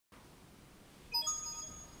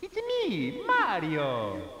It's me,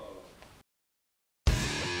 Mario.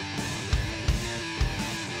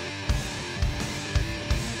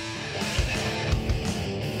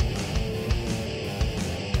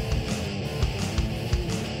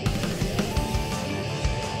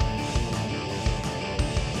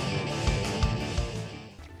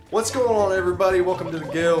 What's going on, everybody? Welcome to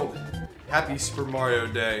the guild. Happy Super Mario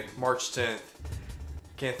Day, March 10th.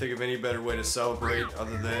 Can't think of any better way to celebrate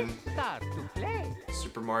other than Start to play.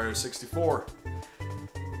 Super Mario 64.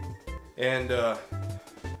 And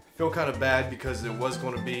feel kind of bad because it was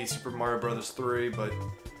going to be Super Mario Brothers 3, but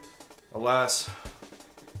alas,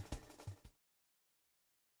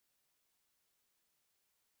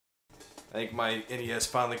 I think my NES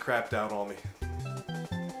finally crapped out on me.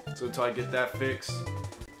 So until I get that fixed,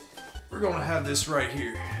 we're gonna have this right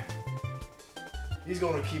here. He's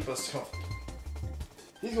gonna keep us comfortable.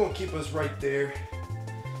 He's gonna keep us right there.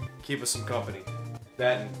 Keep us some company.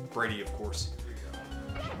 That and Brady, of course.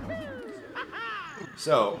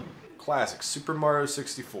 So, classic Super Mario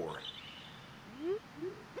 64.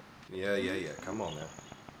 Yeah. Come on now.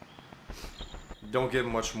 Don't get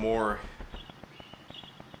much more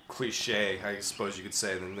cliche, I suppose you could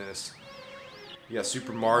say, than this. You got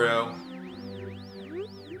Super Mario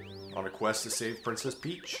on a quest to save Princess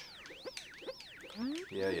Peach.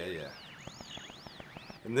 Yeah.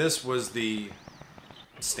 And this was the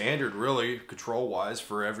standard, really, control-wise,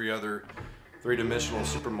 for every other three-dimensional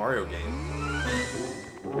Super Mario game.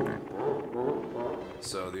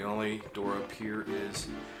 So the only door up here is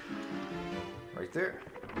right there.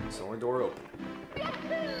 It's the only door open. Works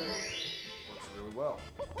really well.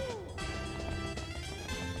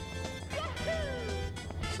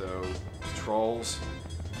 So, controls,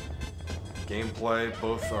 gameplay,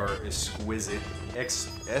 both are exquisite.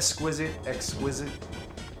 Exquisite.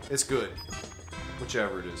 It's good.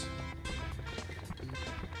 Whichever it is.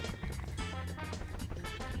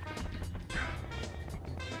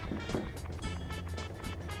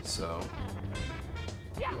 So,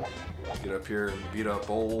 get up here and beat up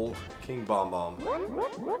old King Bomb Bomb.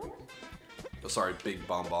 Oh, sorry, Big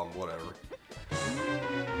Bomb Bomb, whatever.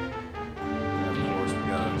 And of course, we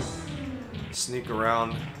gotta sneak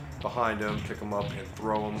around behind him, pick him up, and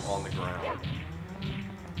throw him on the ground.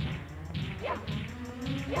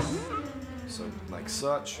 So, like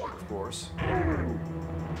such, of course. I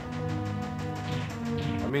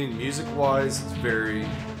mean, music-wise, it's very,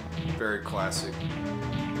 very classic.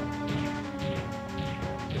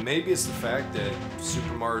 And maybe it's the fact that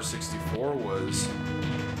Super Mario 64 was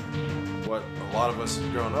what a lot of us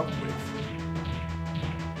have grown up with.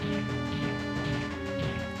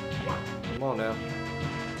 Come on now.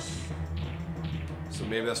 So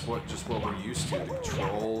maybe that's just what we're used to. The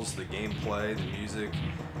controls, the gameplay, the music,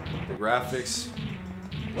 the graphics.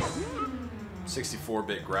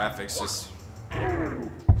 64-bit graphics just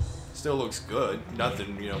still looks good.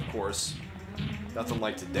 Nothing, of course, nothing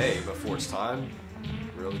like today, but for its time,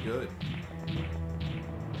 really good.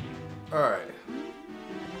 Alright.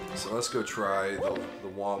 So let's go try the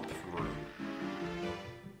Womp room.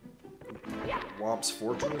 Womp's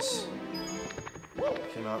Fortress?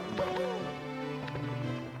 Cannot remember.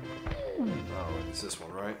 Oh, it's this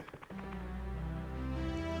one, right?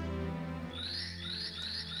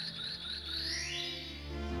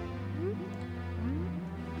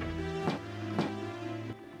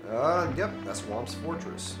 Yep, that's Womp's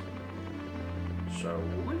Fortress. Sweet.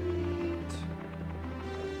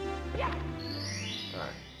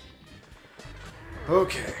 Alright.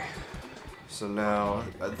 Okay. So now,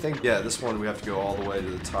 I think, yeah, this one we have to go all the way to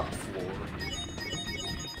the top floor.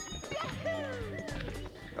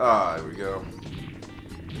 Ah, there we go.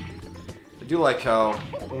 I do like how...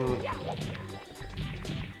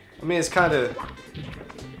 I mean, it's kind of...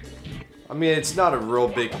 I mean, it's not a real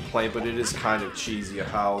big complaint, but it is kind of cheesy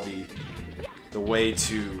how the way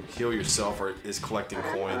to heal yourself is collecting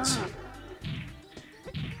coins.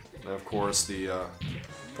 And of course, the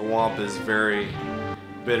Womp is very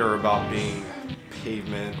bitter about being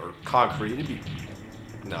pavement or concrete. It'd be...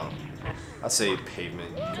 No. I'd say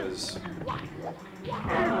pavement, because...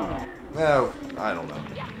 No, I don't know.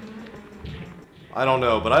 I don't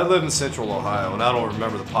know, but I live in Central Ohio, and I don't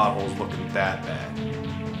remember the potholes looking that bad.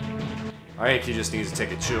 I think he just needs to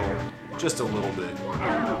take a chill. Just a little bit.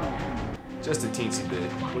 Just a teensy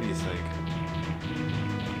bit. What do you think?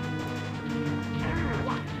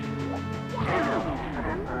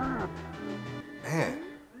 Man.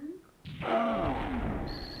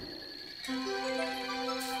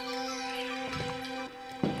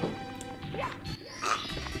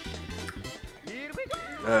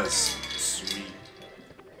 That's sweet.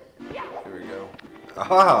 Here we go.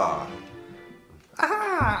 Aha!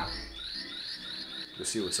 Aha! Let's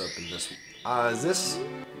see what's up in this one. Is this?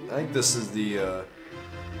 I think this is the.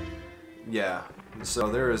 Yeah. So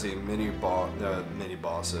there is a mini boss,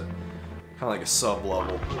 kind of like a sub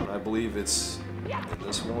level. I believe it's in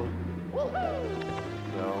this one.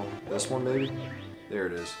 No, this one maybe. There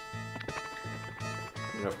it is.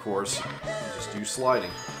 And of course, you just do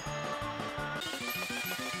sliding.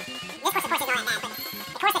 This course, of course, is not that bad, but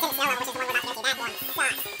the course that's in the snow level, which is the one we're not going to do, that one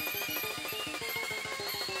sucks.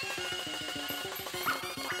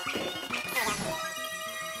 There we go.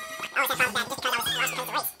 I always have problems with that, just because I was supposed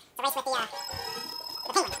to race. It's a race with the penguin.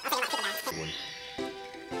 I'll tell you about Cooper now.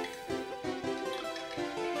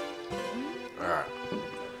 Alright.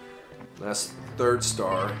 That's third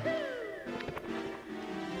star.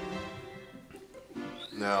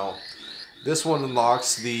 Now, this one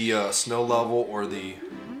unlocks the snow level or the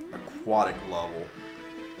aquatic level.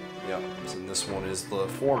 Yep, and this one is the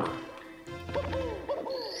former.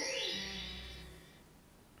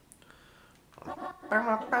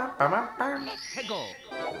 Let's go.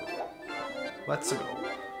 Let's go.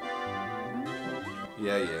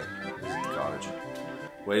 Yeah. This is the cottage.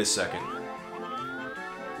 Wait a second.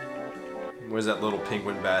 Where's that little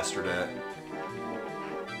penguin bastard at?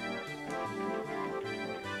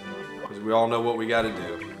 Because we all know what we gotta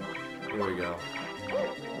do. Here we go.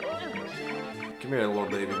 Come here, little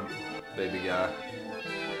baby guy.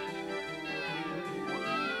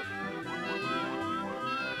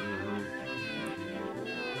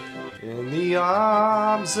 In the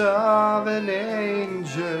arms of an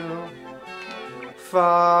angel,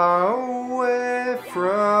 far away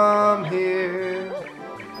from here.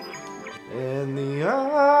 In the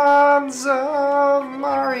arms of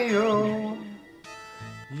Mario,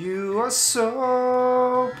 you are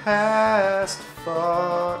so past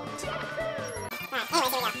fucked.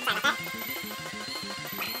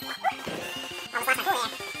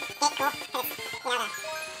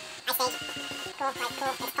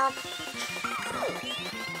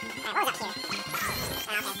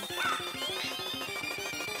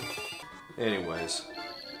 Anyways,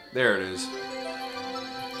 there it is.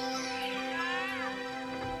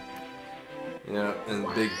 You know, and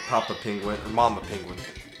big Papa Penguin, or Mama Penguin.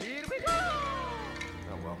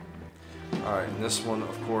 Oh well. Alright, and this one,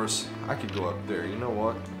 of course, I could go up there. You know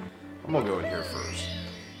what? I'm gonna go in here first.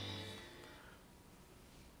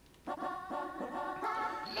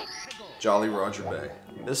 Jolly Roger Bay.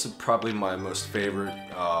 This is probably my most favorite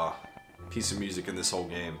piece of music in this whole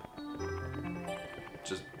game.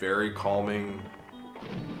 Just very calming,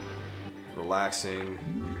 relaxing.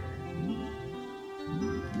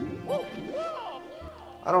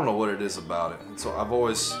 I don't know what it is about it. So I've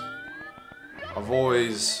always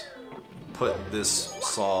put this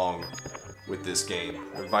song with this game,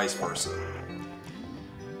 or vice versa.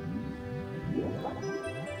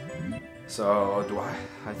 So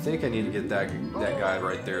I think I need to get that guy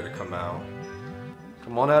right there to come out.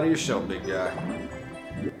 Come on out of your shell, big guy.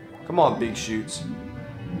 Come on, big shoots.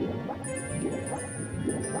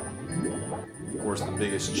 Of course, the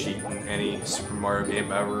biggest cheat in any Super Mario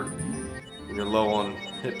game ever. When you're low on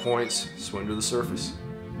hit points, swim to the surface.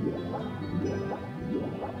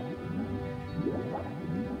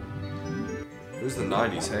 It was the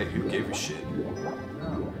 90s, hey, who gave a shit?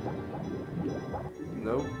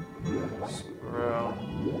 Nope.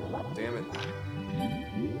 Damn it.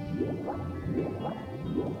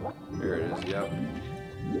 There it is, yep.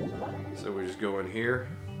 So we just go in here.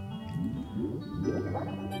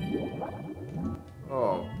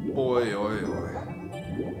 Oh boy, oi, oi.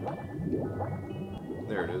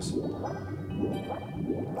 There it is.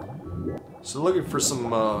 So looking for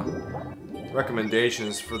some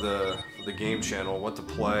recommendations for the game channel, what to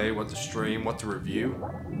play, what to stream, what to review.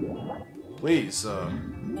 Please,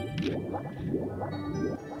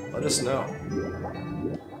 let us know.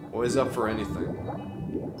 Always up for anything,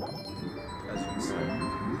 as you can say.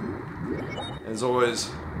 And as always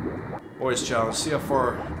challenge. See how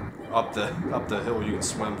far up the hill you can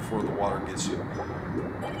swim before the water gets you.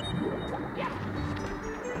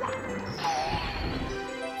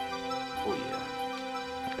 Oh yeah.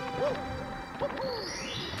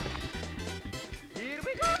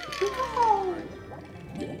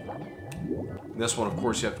 This one, of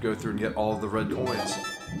course, you have to go through and get all of the red coins.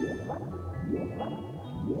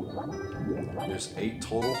 There's 8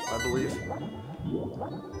 total, I believe.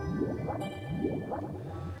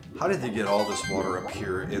 How did they get all this water up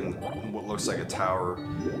here in what looks like a tower,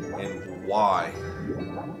 and why?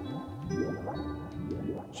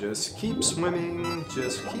 Just keep swimming,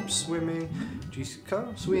 just keep swimming. Just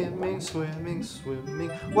come swimming, swimming, swimming.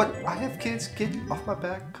 What? I have kids, get off my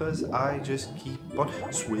back, cause I just keep on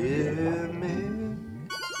swimming.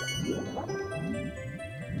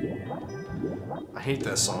 I hate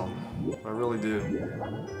that song. I really do.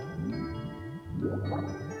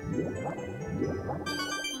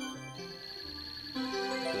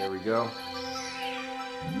 There we go.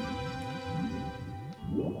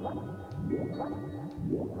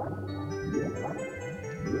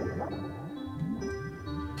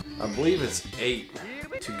 I believe it's 8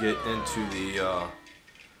 to get into the,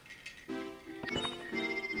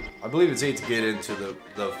 I believe it's 8 to get into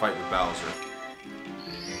the fight with Bowser.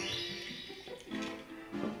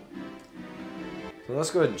 So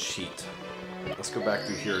let's go ahead and cheat. Let's go back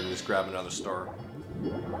through here and just grab another star.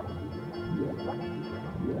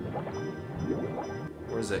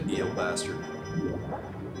 Where's that eel bastard?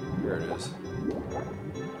 Here it is.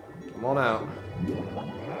 Come on out.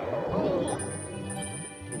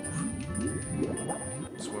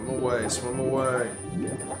 Swim away, swim away.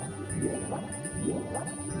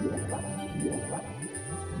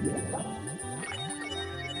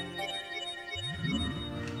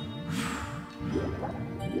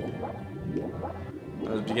 I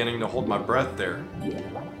was beginning to hold my breath there.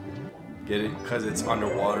 Get it? Because it's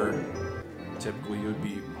underwater. Typically you would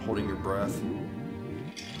be holding your breath.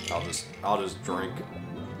 I'll just drink.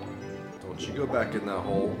 Don't you go back in that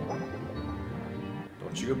hole.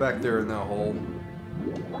 Don't you go back there in that hole.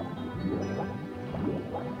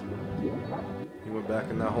 He went back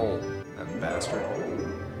in that hole. That bastard.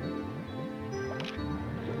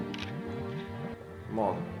 Come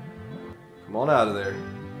on. Come on out of there.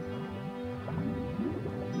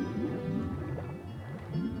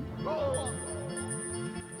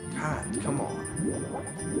 God, come on.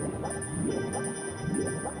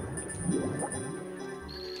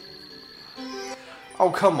 Oh,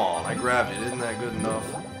 come on. I grabbed it. Isn't that good enough?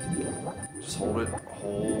 Just hold it.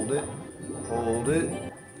 Hold it. Hold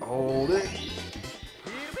it. Hold it.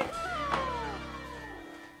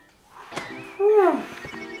 Whew.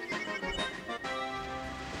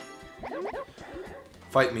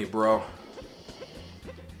 Fight me, bro.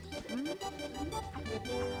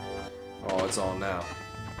 Oh, it's on now.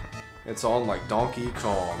 It's on like Donkey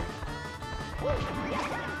Kong.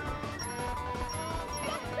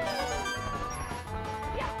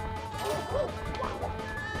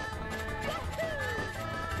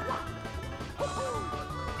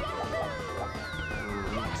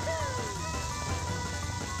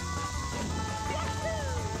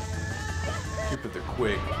 Koopa the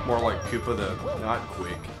Quick. More like Koopa the Not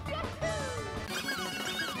Quick.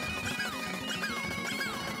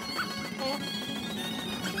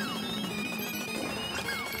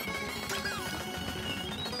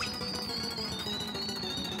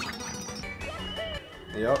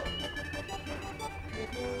 Yep.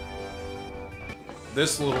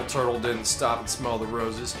 This little turtle didn't stop and smell the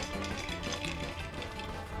roses.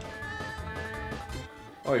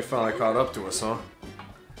 Oh, he finally caught up to us, huh?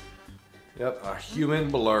 Yep, a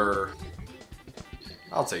human blur.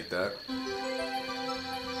 I'll take that.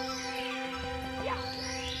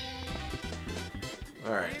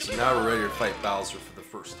 Alright, so now we're ready to fight Bowser for the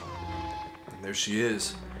first time. And there she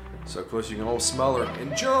is. So close you can almost smell her.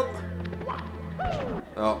 And jump!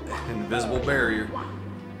 Oh, invisible barrier.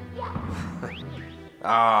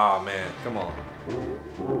 Ah, man, come on.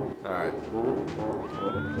 Alright.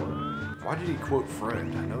 Why did he quote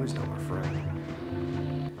friend? I know he's not my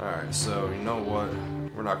friend. Alright, so you know what?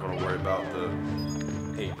 We're not going to worry about the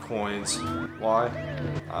 8 coins. Why?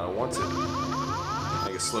 I don't want to. I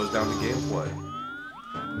think it slows down the gameplay.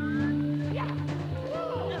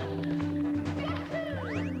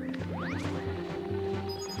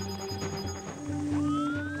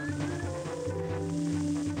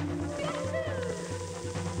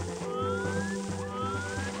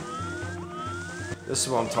 This is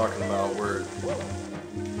what I'm talking about, where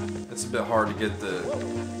it's a bit hard to get the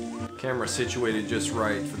camera situated just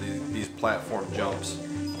right for these platform jumps.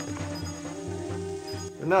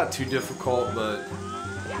 They're not too difficult, but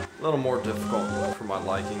a little more difficult for my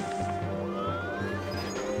liking. I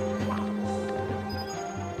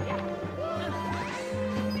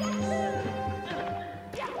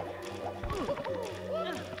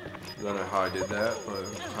don't know how I did that, but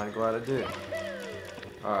I'm kind of glad I did.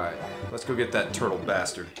 Alright, let's go get that turtle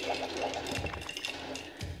bastard.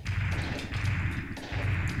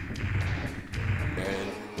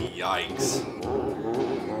 And yikes.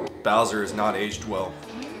 Bowser is not aged well.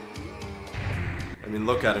 I mean,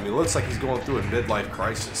 look at him. He looks like he's going through a midlife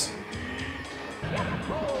crisis. And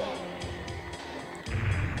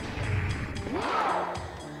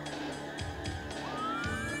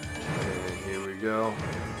here we go.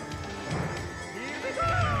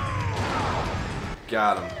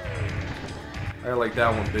 Got him. I like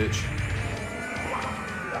that one, bitch.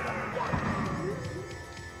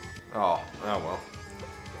 Oh, well.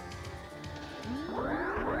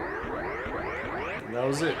 And that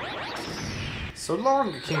was it. So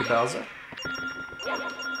long, King Bowser.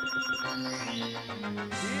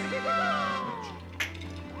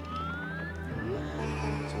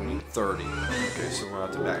 So we need 30. Okay, so we're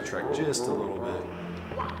going to have to backtrack just a little bit.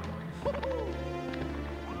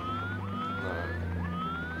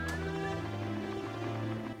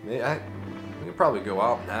 We could probably go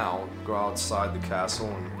out now. Go outside the castle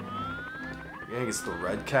and I think it's the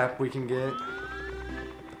red cap we can get.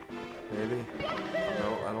 Maybe?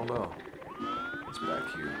 No, I don't know. It's back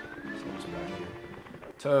here. Someone's back here.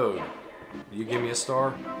 Toad, will you give me a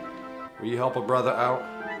star? Will you help a brother out?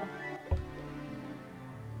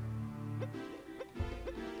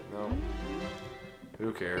 No.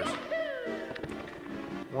 Who cares?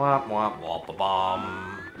 Womp womp womp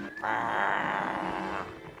bomb.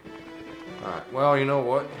 Alright, well, you know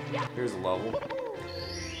what? Here's a level.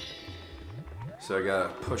 So I gotta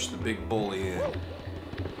push the big bully in.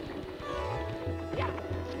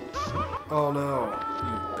 Oh no,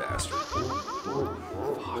 you bastard.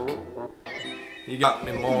 Fuck. You got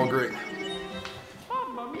me, Margaret.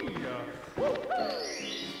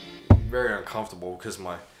 Very uncomfortable because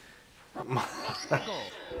my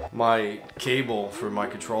cable for my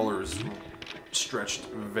controller is stretched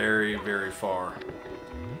very, very far.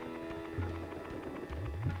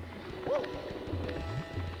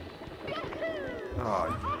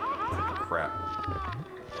 Oh, crap.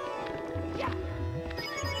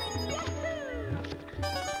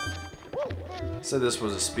 Said this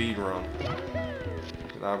was a speed run.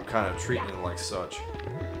 And I'm kind of treating it like such.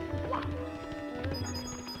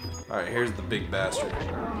 Alright, here's the big bastard.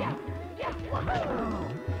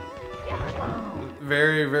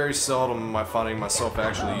 Very, very seldom am I finding myself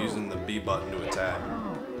actually using the B button to attack.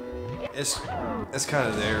 It's kind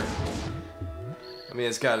of there. I mean,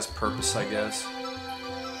 it's got its purpose, I guess.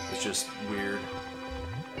 It's just weird.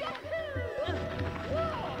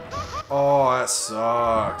 Oh, that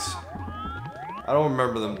sucks. I don't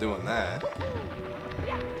remember them doing that.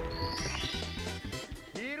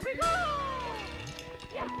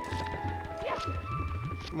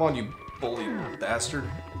 Come on, you bully bastard.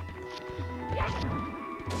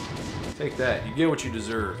 Take that. You get what you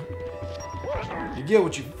deserve. You get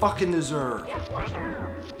what you fucking deserve.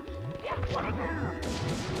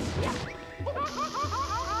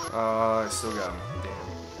 I still got him.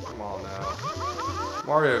 Damn. Come on now.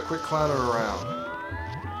 Mario, quit clowning around.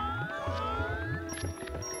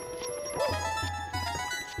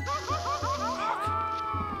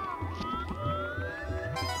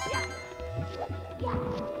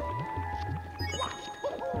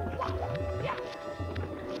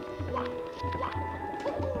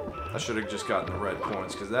 I should have just gotten the red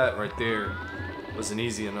points, because that right there was an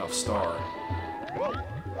easy enough star.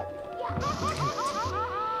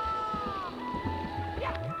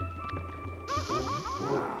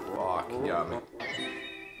 Ah, fuck, you got me.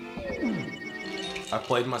 I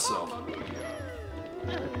played myself.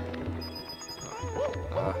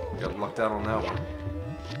 Got lucked out on that one.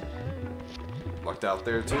 Lucked out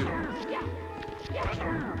there too.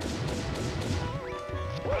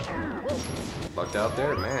 Lucked out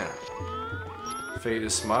there, man. Fate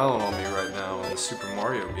is smiling on me right now in the Super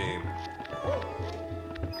Mario game.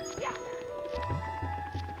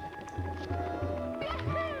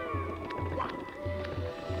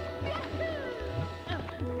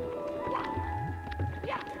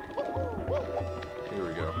 Here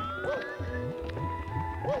we go.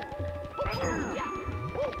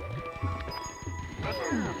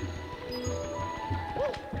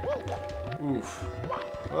 Oof.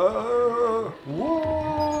 Whoa.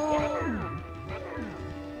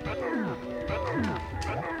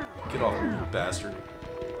 Get off, you bastard.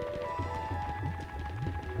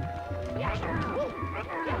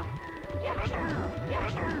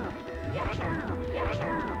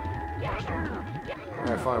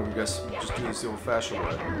 Alright, fine, we guess just do this the old-fashioned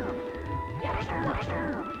way.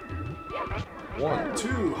 1,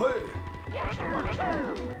 2, hey!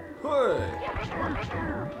 Hey!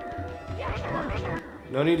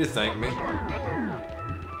 No need to thank me.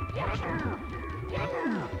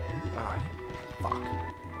 Ah, fuck.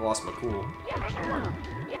 I lost my cool.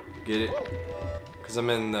 Get it? Because I'm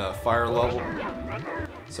in the fire level?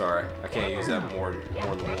 Sorry, I can't use that more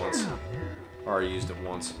than once. I already used it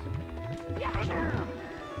once.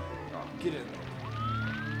 Oh, get in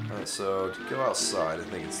there. Alright, so to go outside, I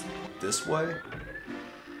think it's this way?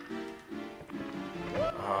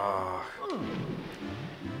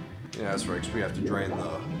 Yeah, that's right, because we have to drain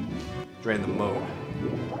the moat.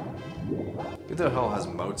 Who the hell has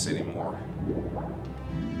moats anymore?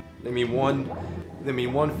 I mean, one I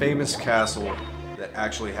mean, one famous castle that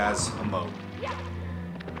actually has a moat.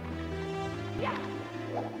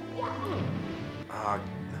 Ah,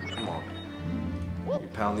 come on. You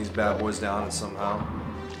pound these bad boys down and somehow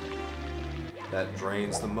that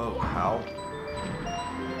drains the moat. How?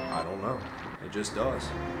 I don't know. It just does.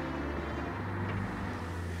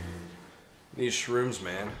 These shrooms,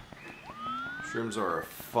 man. Shrooms are a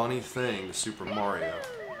funny thing to Super Mario.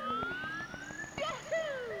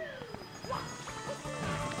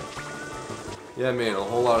 Yeah, it made a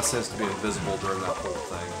whole lot of sense to be invisible during that whole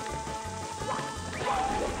thing.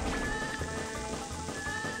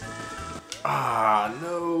 Ah,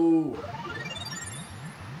 no!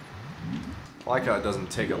 I like how it doesn't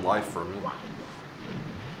take a life from me.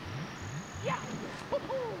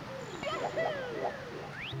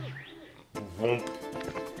 Whoomp.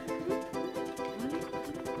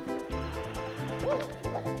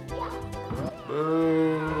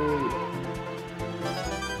 Boo!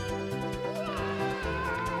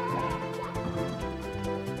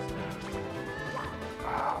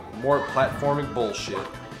 Ah, more platforming bullshit.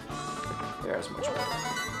 There's much better.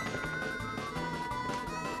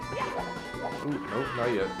 Ooh, nope, not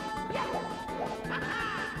yet.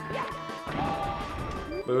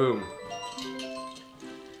 Boom.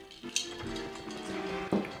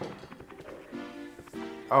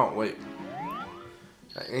 Oh, wait.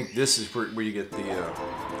 I think this is where you get the,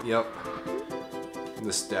 yep.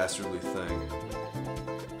 This dastardly thing.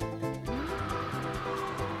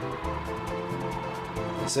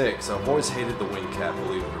 I say it, because I've always hated the wing cap,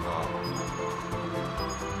 believe it or not.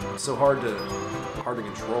 It's so hard to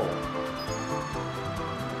control.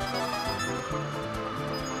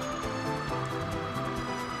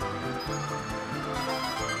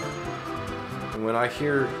 And when I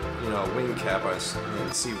hear, you know, wing cap,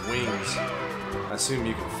 and see wings, I assume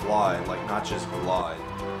you can fly, like not just glide.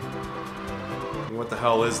 And what the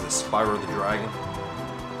hell is this? Spyro the Dragon?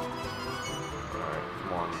 Alright,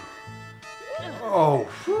 come on. Oh!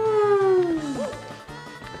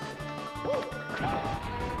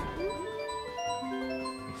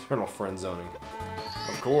 Eternal friend zoning.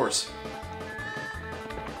 Of course.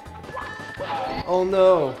 Oh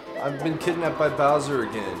no! I've been kidnapped by Bowser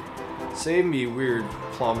again. Save me, weird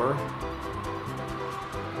plumber.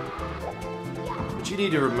 But you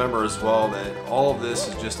need to remember as well that all of this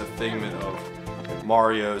is just a figment of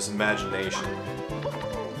Mario's imagination.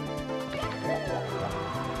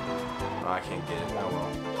 Oh, I can't get it. Oh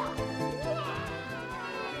well.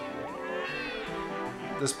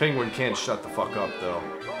 This penguin can't shut the fuck up, though.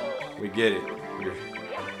 We get it.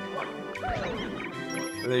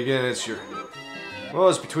 And then again, it's your... Well,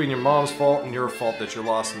 it's between your mom's fault and your fault that you're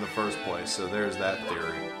lost in the first place, so there's that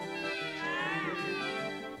theory.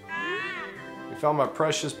 We found my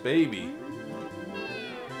precious baby.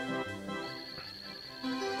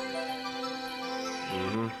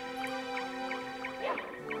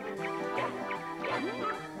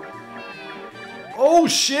 Oh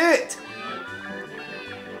shit!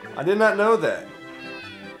 I did not know that.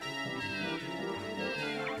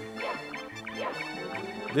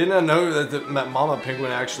 Didn't I know that the Mama Penguin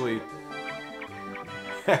actually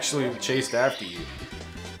chased after you?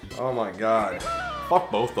 Oh my god.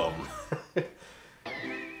 Fuck both of them.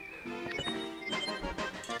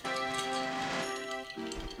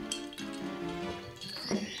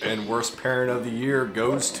 And worst parent of the year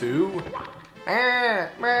goes to...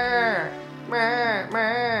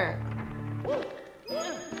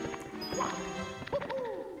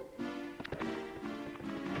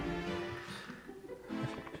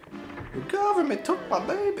 The government took my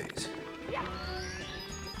babies.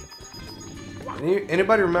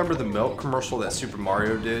 Anybody remember the milk commercial that Super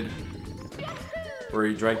Mario did? Where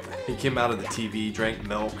he came out of the TV, drank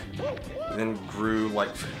milk, and then grew like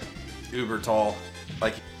uber tall,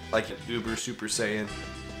 like an uber Super Saiyan.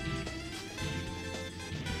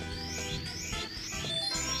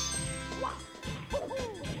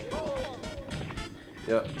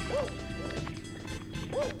 Yep.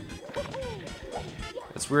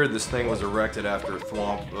 It's weird this thing was erected after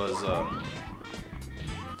Thwomp was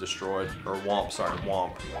destroyed. Or Womp, sorry,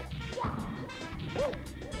 Womp.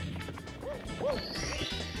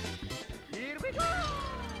 Here we go.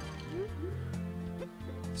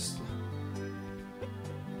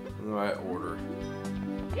 In the right order.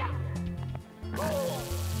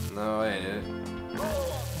 No, that ain't it.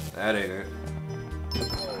 That ain't it.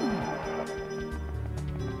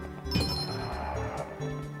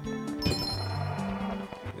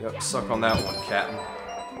 Yep, suck on that one, Captain.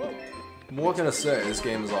 What can I say? This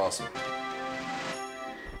game is awesome.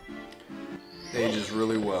 Ages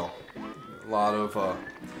really well. A lot of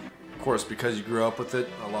course, because you grew up with it,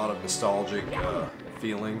 a lot of nostalgic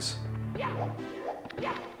feelings.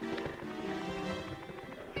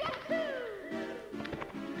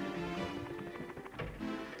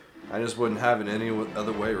 I just wouldn't have it any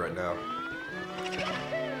other way right now.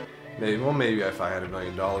 Maybe if I had $1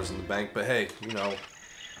 million in the bank, but hey, you know,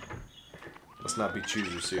 let's not be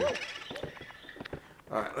choosers here.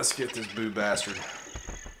 Alright, let's get this boo bastard.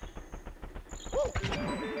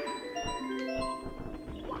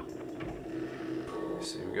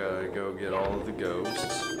 See, we gotta go get all of the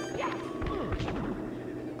ghosts.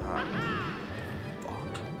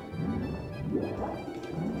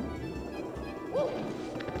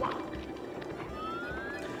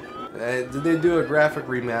 Did they do a graphic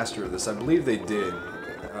remaster of this? I believe they did.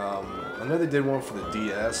 I know they did one for the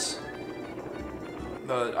DS,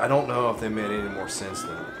 but I don't know if they made any more since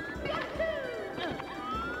then.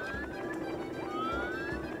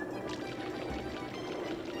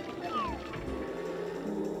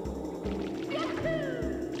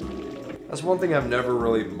 That's one thing I've never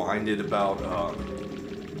really minded about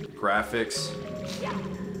graphics.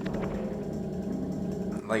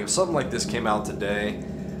 Like if something like this came out today,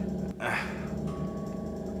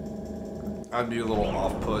 I'd be a little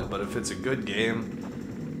off-put, but if it's a good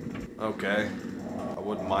game, okay, I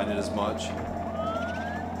wouldn't mind it as much.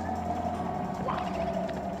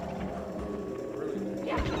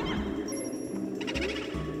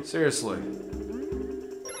 Seriously.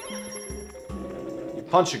 You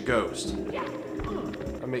punch a ghost.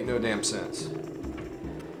 That make no damn sense.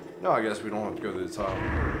 No, I guess we don't have to go to the top.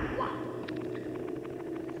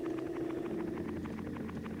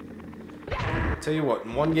 Tell you what,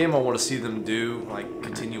 in one game I want to see them do, like,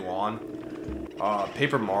 continue on,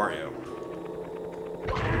 Paper Mario.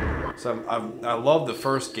 So I love the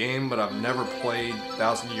first game, but I've never played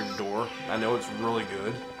Thousand Year Door. I know it's really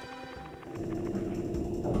good.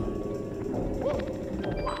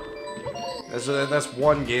 That's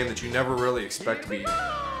one game that you never really expect to be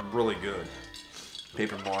really good.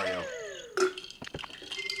 Paper Mario.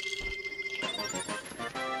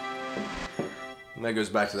 And that goes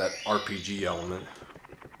back to that RPG element.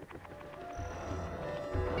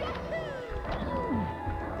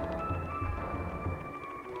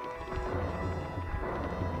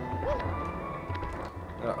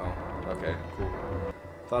 Uh-oh. Okay, cool.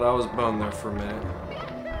 Thought I was boned there for a minute.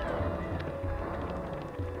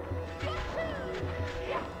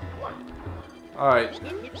 Alright.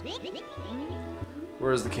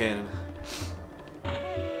 Where's the cannon?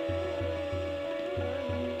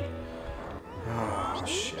 Oh,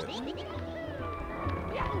 shit.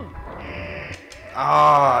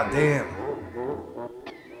 Ah, damn.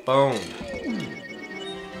 Boom.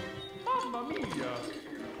 Mamma mia!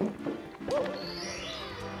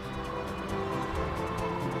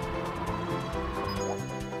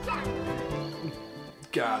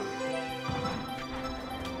 Got him.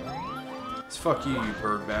 It's fuck you, you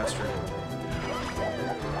bird bastard.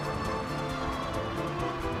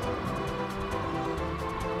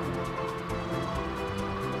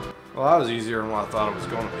 Well, that was easier than what I thought it was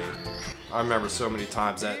going to be. I remember so many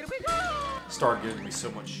times that started giving me so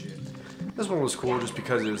much shit. This one was cool just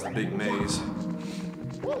because it was the big maze.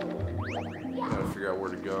 Gotta figure out where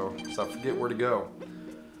to go, so I forget where to go.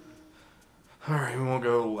 Alright, we won't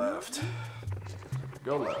go left.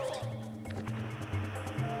 Go left.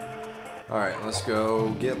 Alright, let's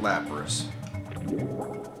go get Lapras.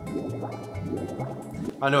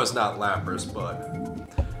 I know it's not Lapras, but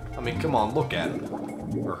I mean, come on, look at him.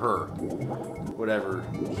 Or her. Whatever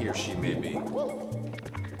he or she may be.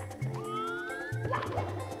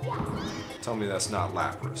 Tell me that's not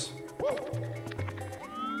Lapras.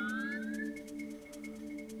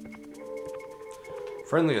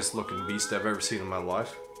 Friendliest looking beast I've ever seen in my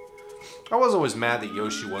life. I was always mad that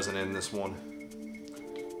Yoshi wasn't in this one.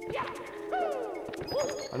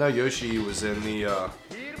 I know Yoshi was in the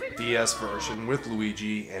DS version with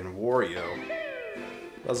Luigi and Wario.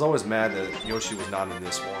 I was always mad that Yoshi was not in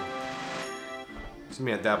this one. To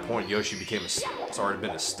me, at that point, Yoshi became it's already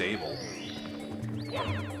been a stable.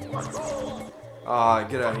 Ah,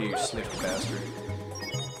 get out of here, you sniffy bastard.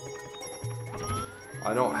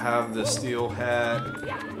 I don't have the steel hat.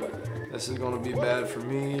 This is gonna be bad for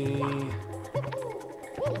me.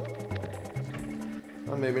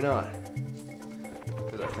 Well, maybe not.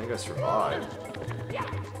 Because I think I survived.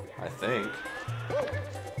 I think.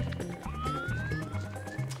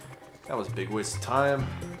 That was a big waste of time.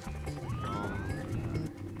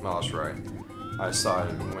 No, that's right. I saw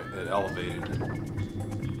it, it elevated.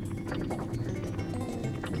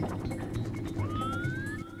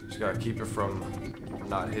 Just gotta keep it from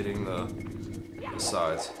not hitting the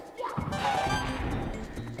sides.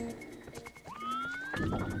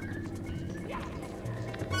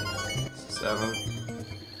 7.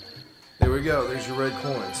 There we go. There's your red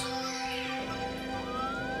coins.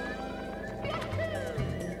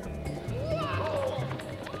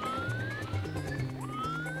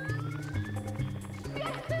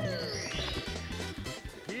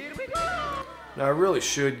 Here we go! Now I really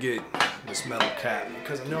should get this metal cap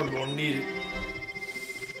because I know I'm going to need it.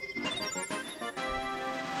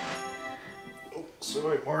 Oh,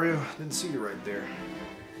 sorry, Mario. Didn't see you right there.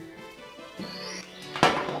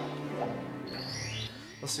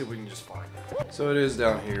 Let's see if we can just find it. So it is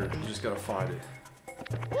down here. You just gotta find it.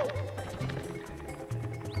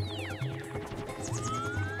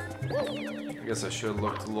 I guess I should have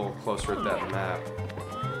looked a little closer at that map.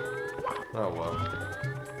 Oh well.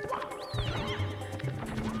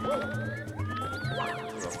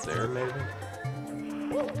 Up there, maybe?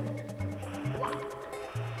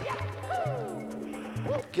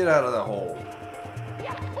 Get out of that hole.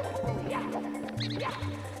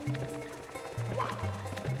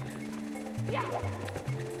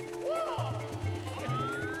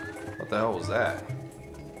 What the hell was that?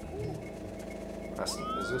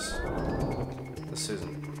 Is this? This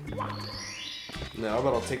isn't. No, I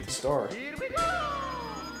bet I'll take the star. Here we go!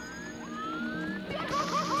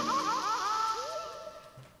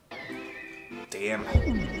 Damn.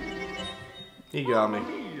 He got me.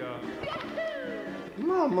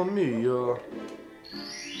 Mamma mia.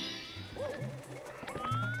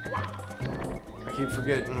 I keep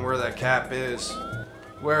forgetting where that cap is.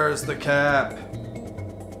 Where is the cap?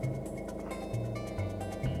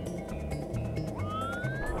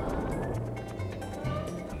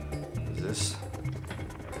 Is this?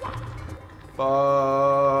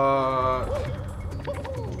 Fuck.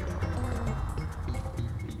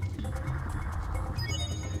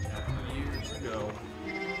 Years ago.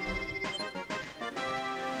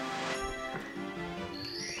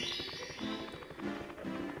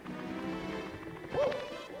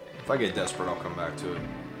 If I get desperate, I'll come back to it.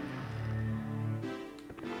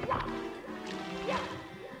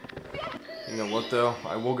 You know what, though?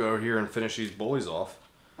 I will go here and finish these bullies off.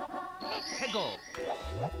 Go.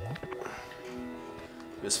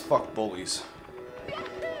 Just fuck bullies.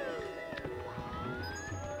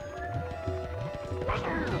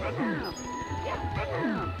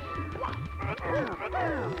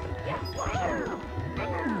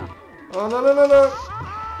 Oh, no, no, no, no!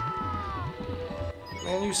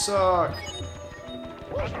 Man, you suck.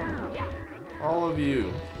 All of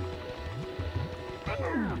you.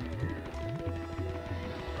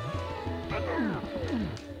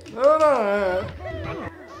 No, no,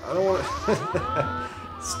 I don't want to.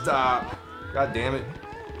 Stop. God damn it.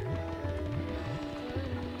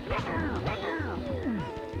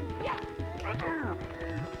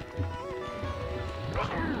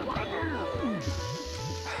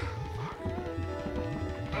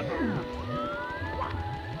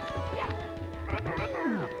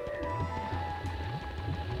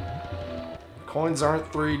 Coins aren't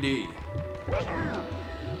 3D.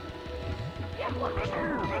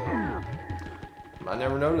 I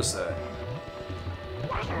never noticed that.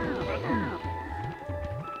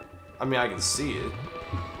 I mean, I can see it.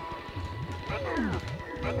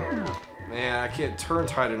 Man, I can't turn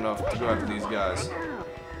tight enough to go after these guys.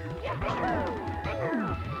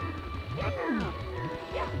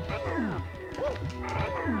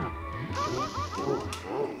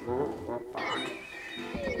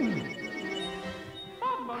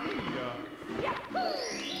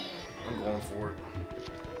 I'm going for it.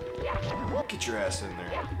 Get your ass in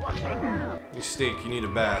there. You stink. You need a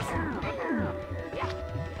bath.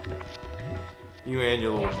 You and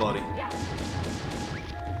your little buddy.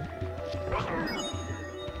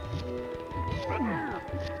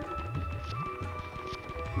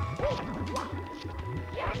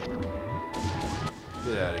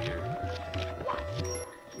 Get out of here.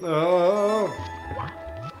 Oh!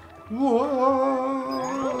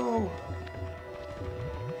 Whoa!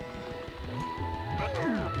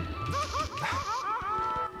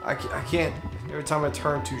 I can't. Every time I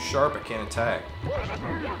turn too sharp, I can't attack.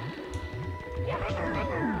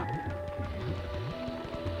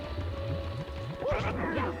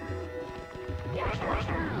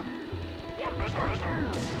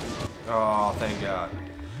 Oh, thank God.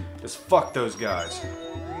 Just fuck those guys.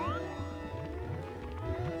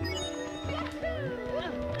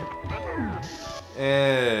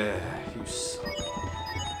 You suck.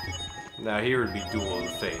 Now here would be Duel of the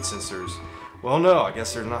Fates, since there's... Well, no, I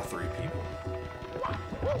guess there's not 3 people.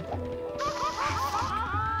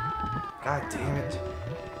 God damn it.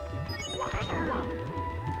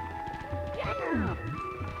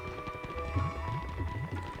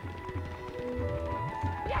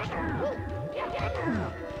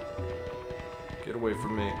 Get away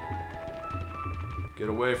from me. Get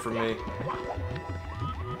away from me.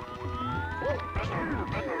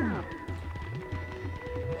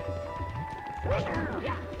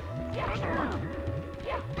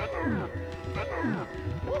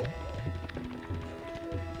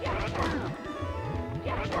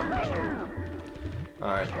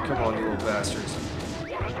 Alright, come on, you little bastards.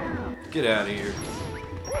 Get out of here.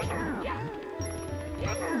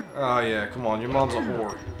 Oh yeah, come on, your mom's a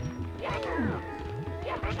whore.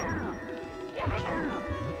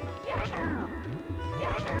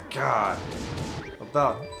 God.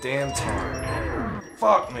 About damn time.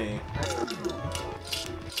 Fuck me.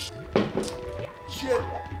 Shit.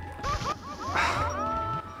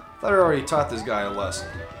 Thought I already taught this guy a lesson.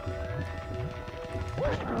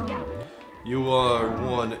 You are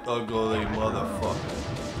one ugly motherfucker.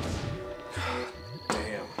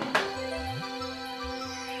 Damn.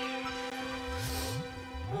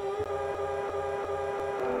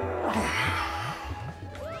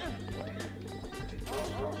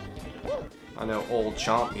 I know old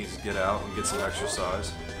Chomp needs to get out and get some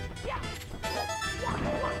exercise.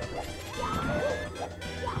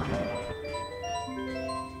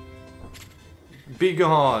 Be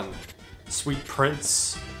gone, sweet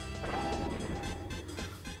prince.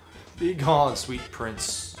 Be gone, sweet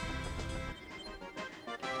prince.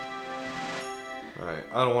 Alright,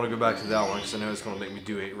 I don't want to go back to that one because I know it's going to make me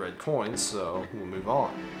do 8 red coins, so we'll move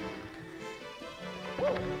on.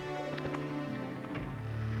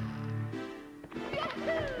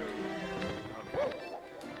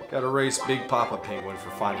 Gotta race Big Papa Penguin for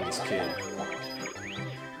finding his kid.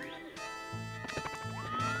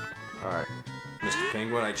 Alright, Mr.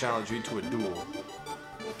 Penguin, I challenge you to a duel.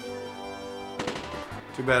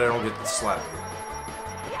 Too bad I don't get to slap you.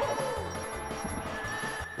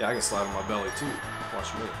 Yeah, I can slap in my belly too.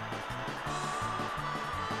 Watch me.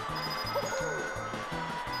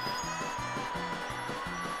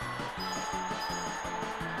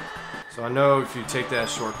 So I know if you take that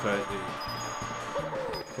shortcut,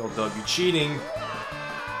 he'll dub you cheating.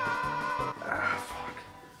 Ah, fuck.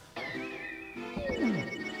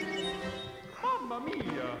 Mamma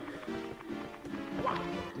mia!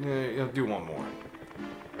 Yeah, do one more.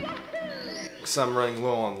 Because I'm running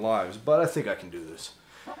low on lives, but I think I can do this.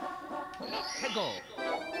 Go.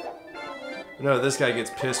 No, this guy gets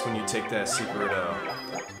pissed when you take that secret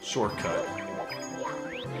shortcut.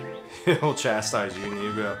 He'll chastise you and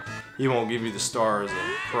he won't give you the star as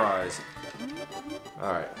a prize.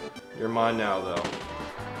 Alright, you're mine now though.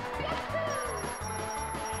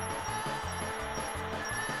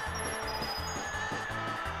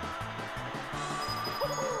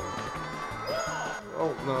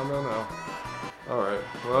 Oh, no, no, no. Alright,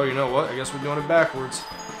 well, you know what? I guess we're doing it backwards.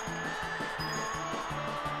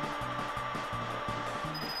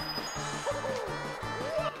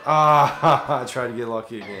 Ah, I tried to get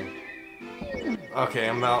lucky again. Okay,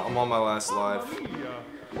 I'm out. I'm on my last life.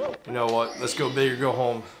 You know what? Let's go big or go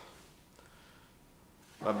home.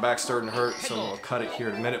 My back's starting to hurt, so I'll cut it here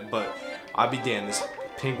in a minute, but I'll be damned. This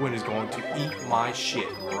penguin is going to eat my shit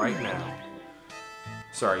right now.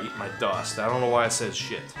 Sorry, eat my dust. I don't know why I said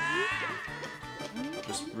shit.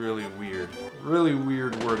 Just really weird. Really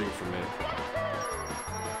weird wording for me.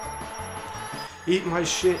 Eat my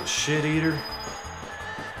shit, shit eater.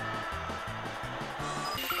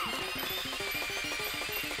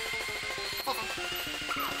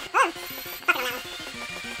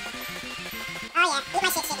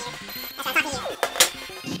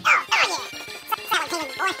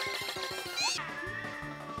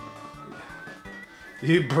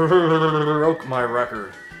 You broke my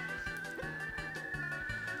record.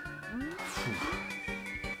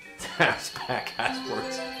 That's back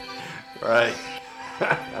asswards. Right.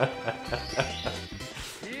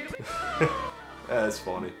 That's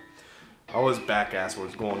funny. I was back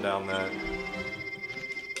asswards going down that.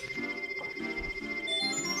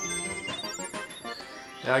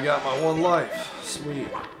 Yeah, I got my one life. Sweet.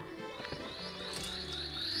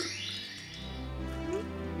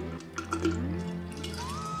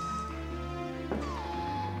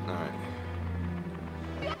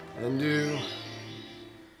 And do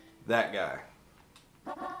that guy.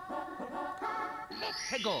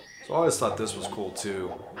 So I always thought this was cool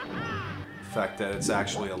too. The fact that it's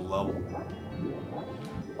actually a level.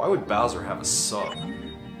 Why would Bowser have a sub?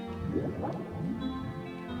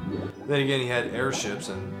 Then again, he had airships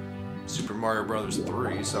in Super Mario Bros.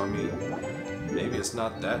 3, so I mean, maybe it's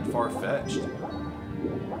not that far-fetched.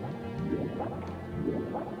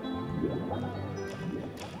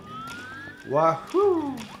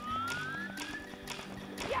 Wahoo!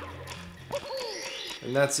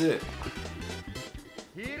 And that's it.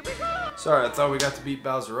 Here we go. Sorry, I thought we got to beat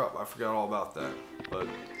Bowser up. I forgot all about that. But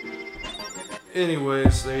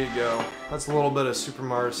anyways, there you go. That's a little bit of Super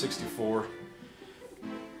Mario 64.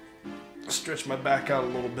 Stretch my back out a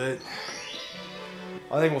little bit.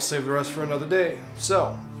 I think we'll save the rest for another day.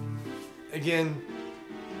 So, again,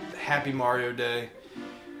 happy Mario Day.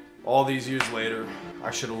 All these years later,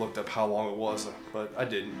 I should have looked up how long it was, but I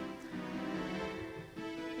didn't.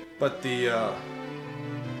 But the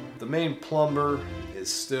main plumber is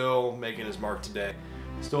still making his mark today.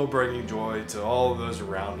 Still bringing joy to all of those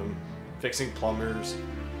around him. Fixing plumbing,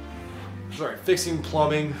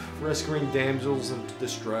 rescuing damsels in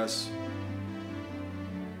distress,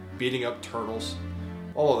 beating up turtles,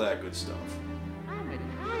 all of that good stuff. I'm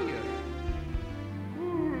tired.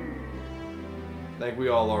 I think we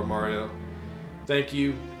all are, Mario. Thank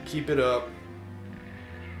you. Keep it up.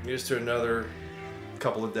 Here's to another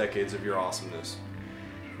couple of decades of your awesomeness.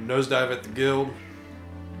 From NoseDive at the Guild,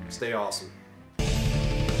 stay awesome.